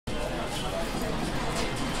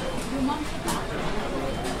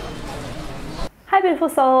Hi beautiful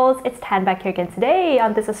souls, it's Tan back here again today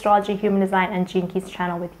on this Astrology, Human Design and Gene Keys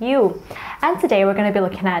channel with you. And today we're going to be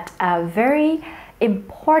looking at a very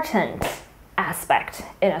important aspect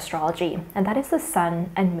in astrology, and that is the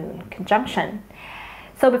Sun and Moon conjunction.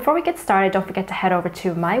 So before we get started, don't forget to head over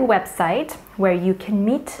to my website where you can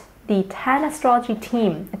meet the Tan Astrology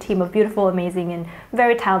team, a team of beautiful, amazing, and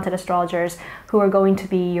very talented astrologers who are going to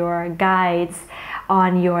be your guides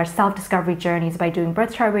on your self-discovery journeys by doing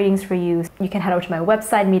birth chart readings for you. You can head over to my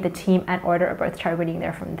website, meet the team, and order a birth chart reading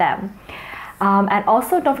there from them. And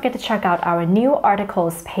also don't forget to check out our new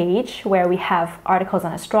articles page where we have articles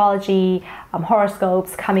on astrology,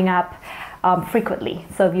 horoscopes coming up frequently.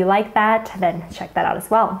 So if you like that, then check that out as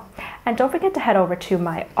well. And don't forget to head over to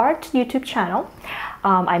my art YouTube channel.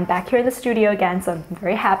 I'm back here in the studio again, so I'm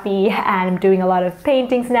very happy, and I'm doing a lot of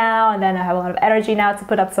paintings now, and then I have a lot of energy now to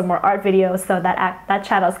put up some more art videos, so that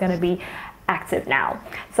channel is going to be active now.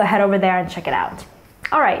 So head over there and check it out.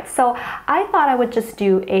 Alright, so I thought I would just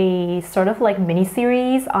do a sort of like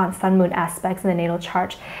mini-series on Sun-Moon aspects in the natal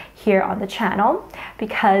chart here on the channel,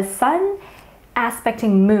 because Sun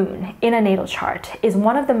aspecting Moon in a natal chart is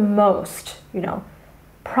one of the most,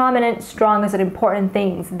 prominent, strongest, and important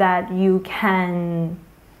things that you can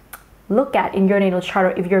look at in your natal chart,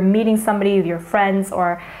 or if you're meeting somebody, your friends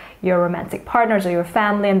or your romantic partners or your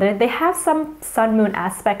family, and they have some Sun-Moon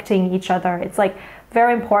aspecting each other. It's like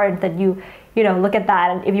very important that you look at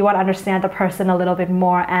that, and if you want to understand the person a little bit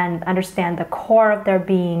more and understand the core of their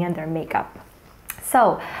being and their makeup.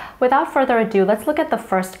 So without further ado, let's look at the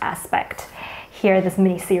first aspect here, this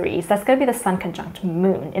mini series. That's going to be the Sun conjunct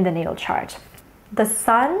Moon in the natal chart. The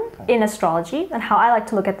Sun in astrology, and how I like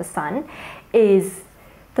to look at the Sun is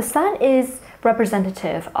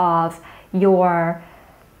representative of your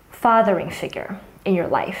fathering figure in your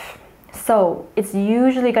life. So it's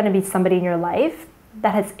usually going to be somebody in your life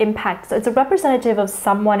that has impact. So it's a representative of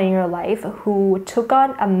someone in your life who took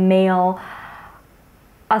on a male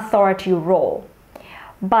authority role,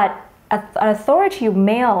 but an authority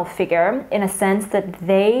male figure in a sense that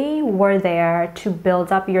they were there to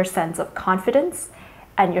build up your sense of confidence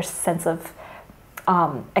and your sense of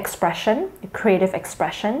expression, creative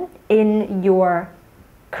expression in your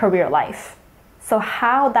career life. So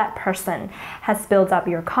how that person has built up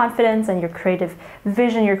your confidence and your creative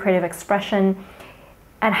vision, your creative expression,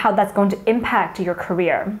 and how that's going to impact your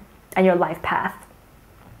career and your life path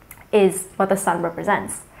is what the Sun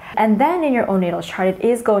represents. And then in your own natal chart, it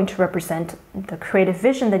is going to represent the creative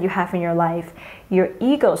vision that you have in your life, your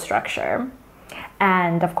ego structure,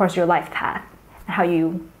 and of course your life path, and how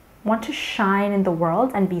you want to shine in the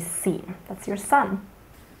world and be seen. That's your Sun.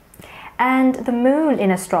 And the Moon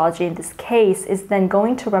in astrology in this case is then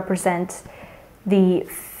going to represent the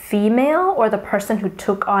female, or the person who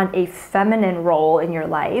took on a feminine role in your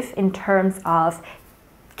life in terms of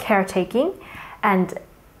caretaking and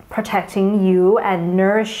protecting you and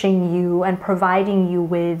nourishing you and providing you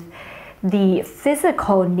with the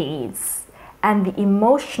physical needs and the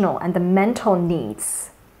emotional and the mental needs.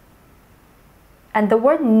 And the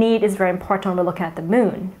word need is very important when we're looking at the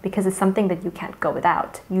Moon, because it's something that you can't go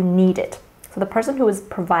without. You need it. So the person who is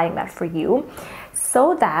providing that for you,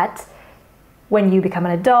 so that when you become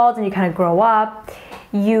an adult and you kind of grow up,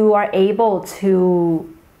 you are able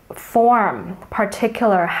to form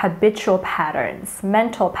particular habitual patterns,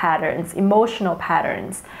 mental patterns, emotional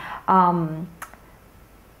patterns,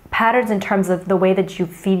 patterns in terms of the way that you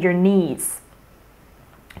feed your needs,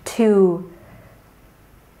 to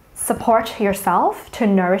support yourself, to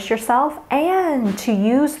nourish yourself, and to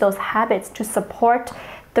use those habits to support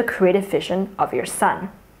the creative vision of your Sun.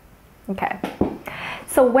 Okay.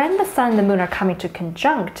 So when the Sun and the Moon are coming to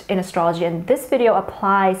conjunct in astrology, and this video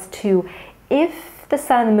applies to if the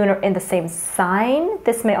Sun and the Moon are in the same sign,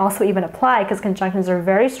 this may also even apply because conjunctions are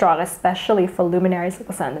very strong, especially for luminaries of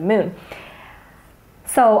the Sun and the Moon.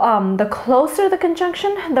 So the closer the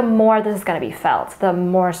conjunction, the more this is going to be felt,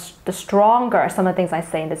 the stronger some of the things I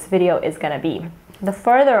say in this video is going to be. The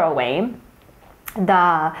further away,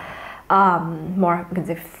 the more, you can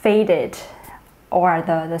say, faded, or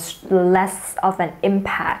the less of an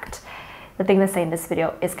impact the thing I say in this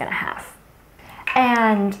video is going to have.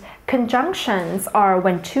 And conjunctions are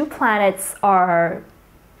when two planets are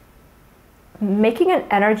making an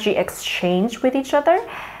energy exchange with each other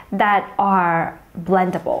that are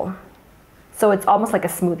blendable. So it's almost like a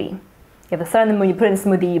smoothie. You have the Sun and the Moon, you put it in a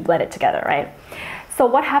smoothie, you blend it together, right? So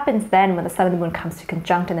what happens then when the Sun and the Moon comes to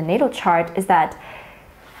conjunct in the natal chart is that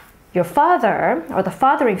your father, or the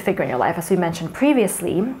fathering figure in your life, as we mentioned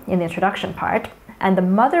previously in the introduction part, and the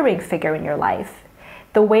mothering figure in your life,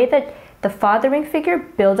 the way that the fathering figure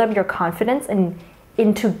build up your confidence and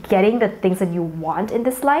into getting the things that you want in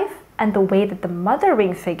this life, and the way that the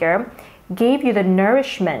mothering figure gave you the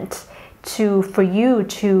nourishment for you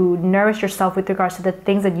to nourish yourself with regards to the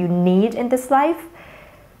things that you need in this life,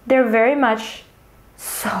 they're very much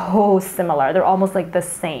so similar. They're almost like the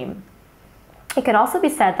same. It can also be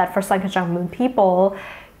said that for Sun conjunct Moon people,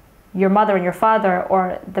 your mother and your father,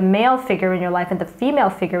 or the male figure in your life and the female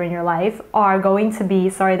figure in your life, are going to be,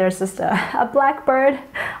 sorry, there's just a blackbird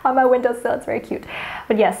on my windowsill, it's very cute.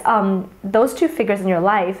 But yes, those two figures in your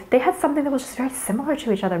life, they had something that was just very similar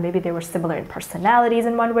to each other. Maybe they were similar in personalities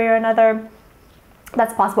in one way or another.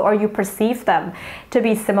 That's possible, or you perceive them to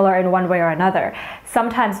be similar in one way or another.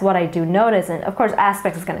 Sometimes what I do notice, and of course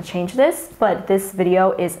aspects is going to change this, but this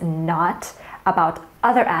video is not about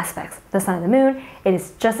other aspects, the sun and the moon. It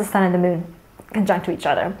is just the sun and the moon conjunct to each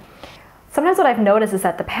other. Sometimes what I've noticed is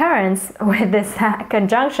that the parents with this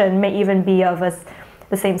conjunction may even be of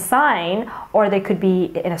the same sign, or they could be,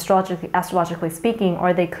 in astrologically speaking,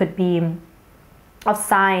 or they could be of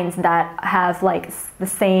signs that have like the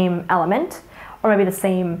same element, or maybe the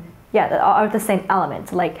same, or the same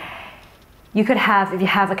element. Like you could have, if you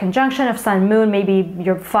have a conjunction of sun and moon, maybe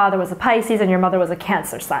your father was a Pisces and your mother was a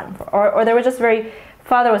Cancer sun, or they were just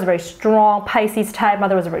father was a very strong Pisces type,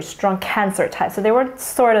 mother was a very strong Cancer type. So they were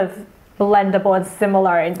sort of blendable and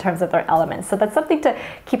similar in terms of their elements. So that's something to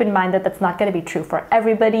keep in mind, that that's not going to be true for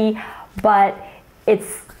everybody, but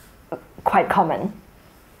it's quite common.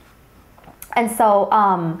 And so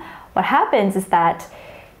what happens is that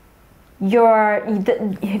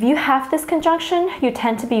if you have this conjunction, you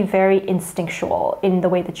tend to be very instinctual in the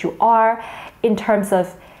way that you are, in terms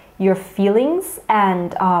of your feelings,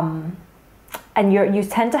 and you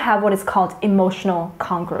tend to have what is called emotional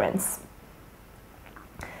congruence.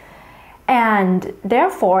 And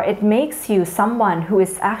therefore, it makes you someone who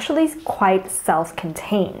is actually quite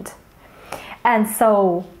self-contained. And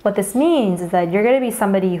so what this means is that you're going to be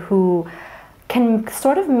somebody who can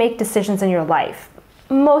sort of make decisions in your life.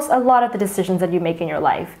 A lot of the decisions that you make in your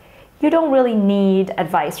life, you don't really need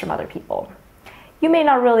advice from other people. You may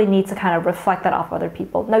not really need to kind of reflect that off other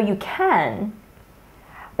people. No, you can,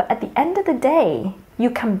 but at the end of the day, you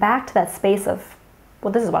come back to that space of,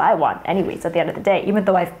 well, this is what I want anyways at the end of the day, even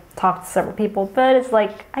though I've talked to several people, but it's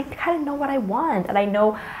like, I kind of know what I want, and I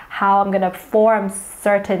know how I'm gonna form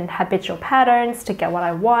certain habitual patterns to get what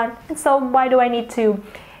I want, and so why do I need to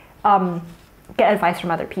get advice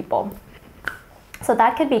from other people? So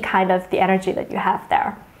that could be kind of the energy that you have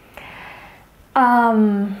there.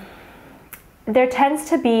 There tends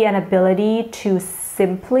to be an ability to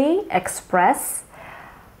simply express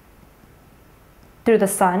through the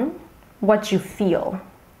sun what you feel.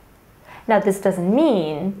 Now, this doesn't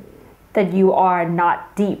mean that you are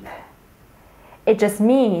not deep. It just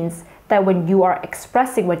means that when you are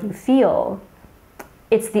expressing what you feel,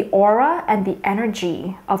 it's the aura and the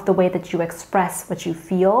energy of the way that you express what you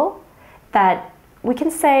feel that we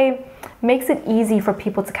can say makes it easy for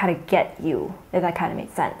people to kind of get you, if that kind of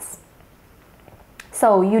makes sense.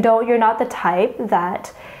 So you're not the type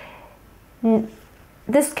that,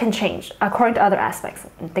 this can change according to other aspects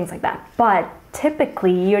and things like that, but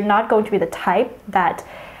typically you're not going to be the type that,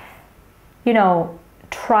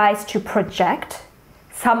 tries to project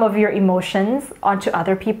some of your emotions onto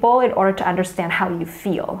other people in order to understand how you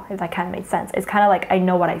feel, if that kind of makes sense. It's kind of like, I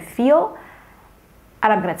know what I feel,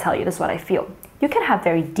 and I'm going to tell you this is what I feel. You can have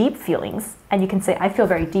very deep feelings, and you can say, I feel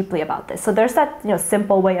very deeply about this. So there's that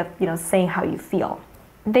simple way of saying how you feel.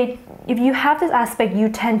 If you have this aspect, you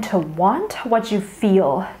tend to want what you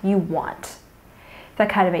feel you want. That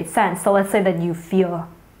kind of makes sense. So let's say that you feel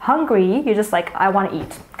hungry, you're just like, I want to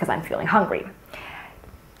eat because I'm feeling hungry.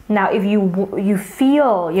 Now, if you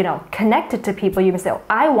feel connected to people, you may say, oh,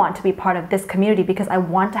 I want to be part of this community because I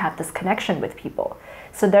want to have this connection with people.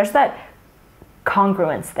 So there's that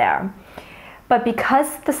congruence there. But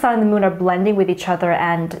because the sun and the moon are blending with each other,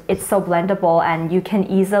 and it's so blendable, and you can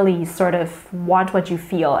easily sort of want what you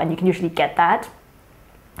feel, and you can usually get that,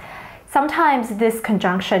 sometimes this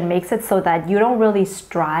conjunction makes it so that you don't really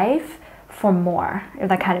strive for more, if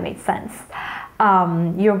that kind of makes sense.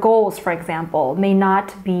 Your goals, for example, may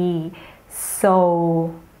not be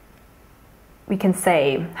so, we can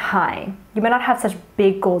say, high. You may not have such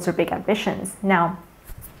big goals or big ambitions. Now,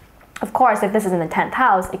 of course, if this is in the 10th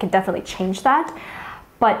house, it can definitely change that.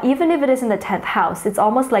 But even if it is in the 10th house, it's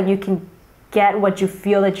almost like you can get what you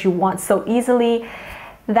feel that you want so easily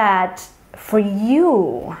that for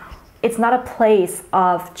you, it's not a place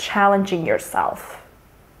of challenging yourself.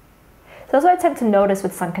 So that's what I tend to notice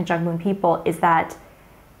with Sun conjunct Moon people, is that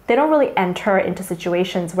they don't really enter into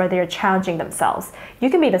situations where they're challenging themselves. You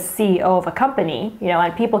can be the CEO of a company, you know,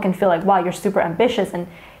 and people can feel like, wow, you're super ambitious and,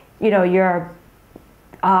 you know, you're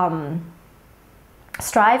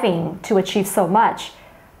striving to achieve so much.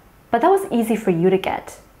 But that was easy for you to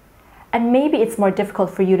get. And maybe it's more difficult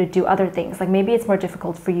for you to do other things. Like maybe it's more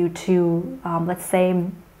difficult for you to, let's say,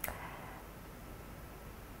 you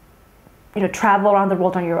know, travel around the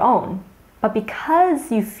world on your own. But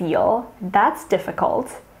because you feel that's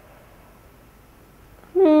difficult,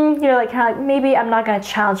 you're like, kind of like, maybe I'm not going to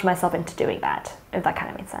challenge myself into doing that, if that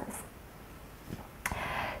kind of makes sense.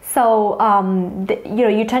 So, you know,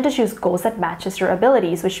 you tend to choose goals that matches your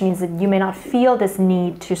abilities, which means that you may not feel this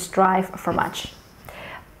need to strive for much.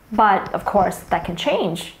 But of course, that can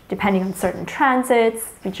change depending on certain transits,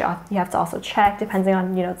 which you have to also check, depending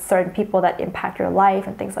on, you know, certain people that impact your life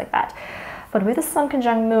and things like that. But with the Sun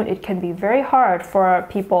conjunct Moon, it can be very hard for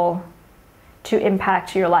people to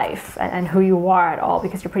impact your life and who you are at all,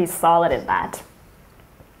 because you're pretty solid in that.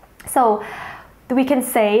 So we can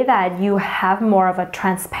say that you have more of a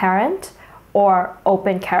transparent or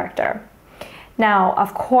open character. Now,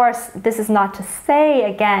 of course, this is not to say,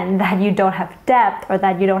 again, that you don't have depth or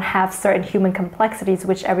that you don't have certain human complexities,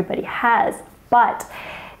 which everybody has. But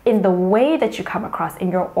in the way that you come across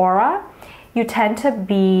in your aura, you tend to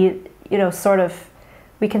be, you know, sort of,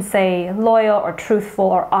 we can say loyal or truthful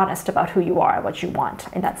or honest about who you are and what you want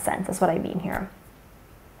in that sense. That's what I mean here.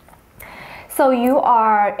 So you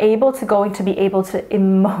are able to going to be able to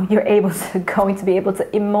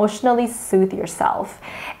emotionally soothe yourself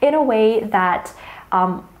in a way that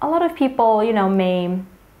a lot of people, you know, may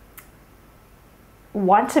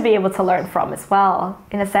want to be able to learn from as well,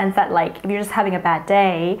 in a sense that, like, if you're just having a bad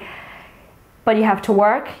day, but you have to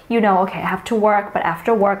work, you know, okay, I have to work, but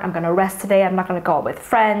after work, I'm going to rest today. I'm not going to go out with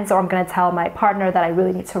friends, or I'm going to tell my partner that I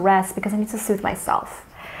really need to rest because I need to soothe myself.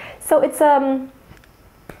 So it's a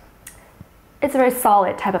very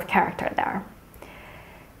solid type of character there.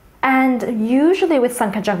 And usually with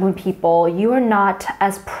Sun conjunct Moon people, you are not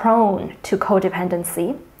as prone to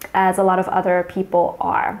codependency as a lot of other people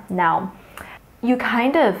are. Now, you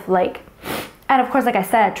kind of like, and of course, like I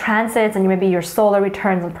said, transits and maybe your solar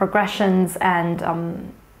returns and progressions and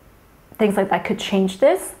things like that could change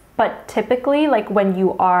this. But typically, like when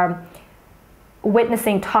you are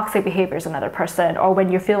witnessing toxic behaviors in another person, or when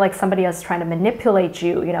you feel like somebody else is trying to manipulate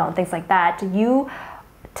you, you know, and things like that, you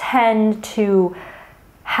tend to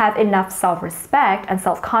have enough self-respect and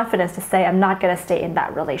self-confidence to say, I'm not going to stay in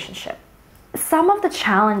that relationship. Some of the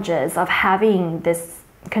challenges of having this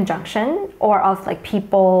conjunction, or of like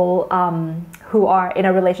people who are in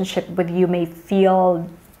a relationship with you may feel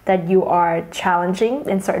that you are challenging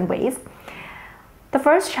in certain ways. The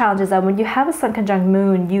first challenge is that when you have a Sun conjunct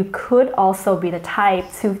Moon, you could also be the type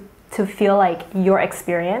to feel like your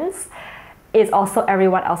experience is also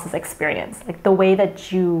everyone else's experience. Like the way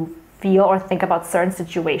that you feel or think about certain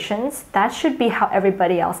situations, that should be how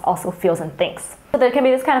everybody else also feels and thinks. So there can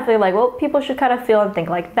be this kind of feeling like, well, people should kind of feel and think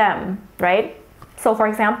like them, right? So for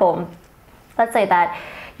example, let's say that,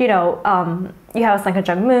 you know, you have a Sun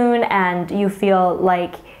conjunct Moon and you feel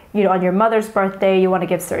like, you know, on your mother's birthday, you want to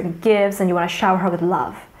give certain gifts and you want to shower her with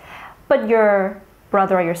love. But your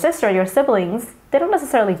brother or your sister or your siblings, they don't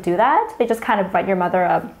necessarily do that. They just kind of write your mother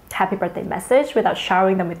a happy birthday message without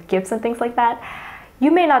showering them with gifts and things like that.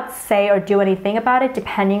 You may not say or do anything about it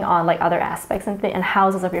depending on like other aspects and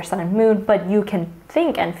houses of your Sun and Moon, but you can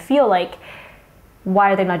think and feel like,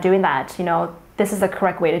 why are they not doing that? You know, this is the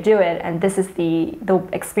correct way to do it, and this is the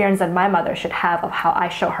experience that my mother should have of how I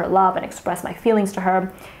show her love and express my feelings to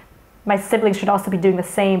her. My siblings should also be doing the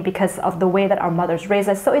same because of the way that our mothers raise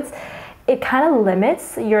us. So it kind of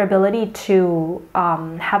limits your ability to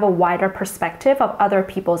have a wider perspective of other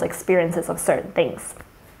people's experiences of certain things.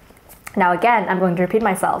 Now again, I'm going to repeat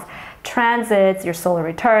myself. Transits, your solar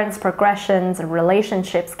returns, progressions, and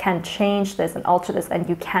relationships can change this and alter this, and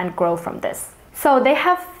you can grow from this. So they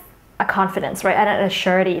have a confidence, right, and an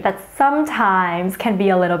surety that sometimes can be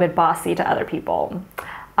a little bit bossy to other people.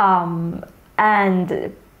 And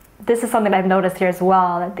this is something I've noticed here as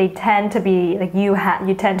well, that they tend to be like, you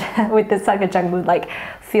tend to, with this Sun conjunct Moon, like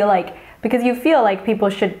feel like, because you feel like people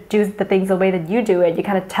should do the things the way that you do it, you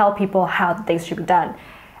kind of tell people how things should be done.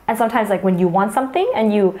 And sometimes like when you want something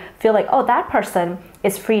and you feel like, oh, that person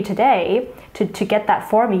is free today to get that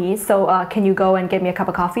for me, so can you go and get me a cup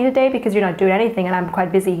of coffee today because you're not doing anything and I'm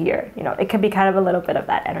quite busy here. You know, it can be kind of a little bit of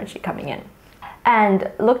that energy coming in.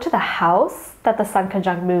 And look to the house that the Sun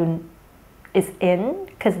conjunct Moon is in,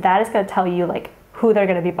 because that is going to tell you like who they're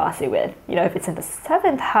going to be bossy with. You know, if it's in the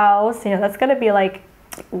 7th house, you know, that's going to be like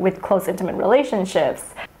with close intimate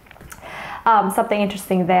relationships. something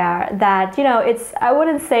interesting there that, you know, I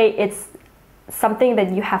wouldn't say it's something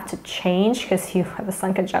that you have to change because you have a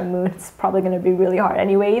sun conjunct moon. It's probably going to be really hard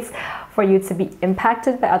anyways for you to be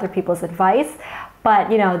impacted by other people's advice.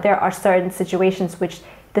 But, you know, there are certain situations which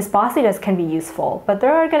this bossiness can be useful, but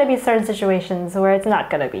there are going to be certain situations where it's not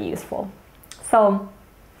going to be useful. So,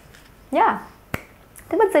 yeah.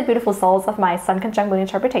 I think that's it, beautiful souls, of my sun conjunct moon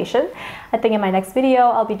interpretation. I think in my next video,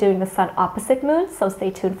 I'll be doing the sun opposite moon, so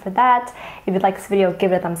stay tuned for that. If you'd like this video,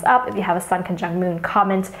 give it a thumbs up. If you have a sun conjunct moon,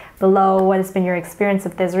 comment below what has been your experience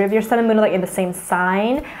with this, or if your sun and moon are like in the same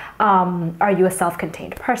sign. Are you a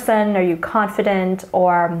self-contained person? Are you confident?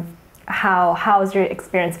 Or how is your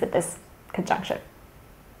experience with this conjunction?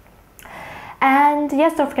 And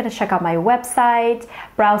yes, don't forget to check out my website,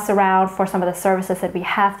 browse around for some of the services that we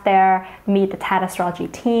have there, meet the Natal Astrology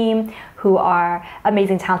team, who are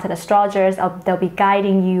amazing, talented astrologers. They'll be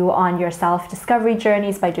guiding you on your self-discovery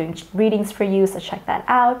journeys by doing readings for you, so check that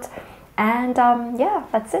out. And yeah,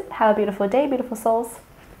 that's it. Have a beautiful day, beautiful souls.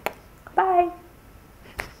 Bye.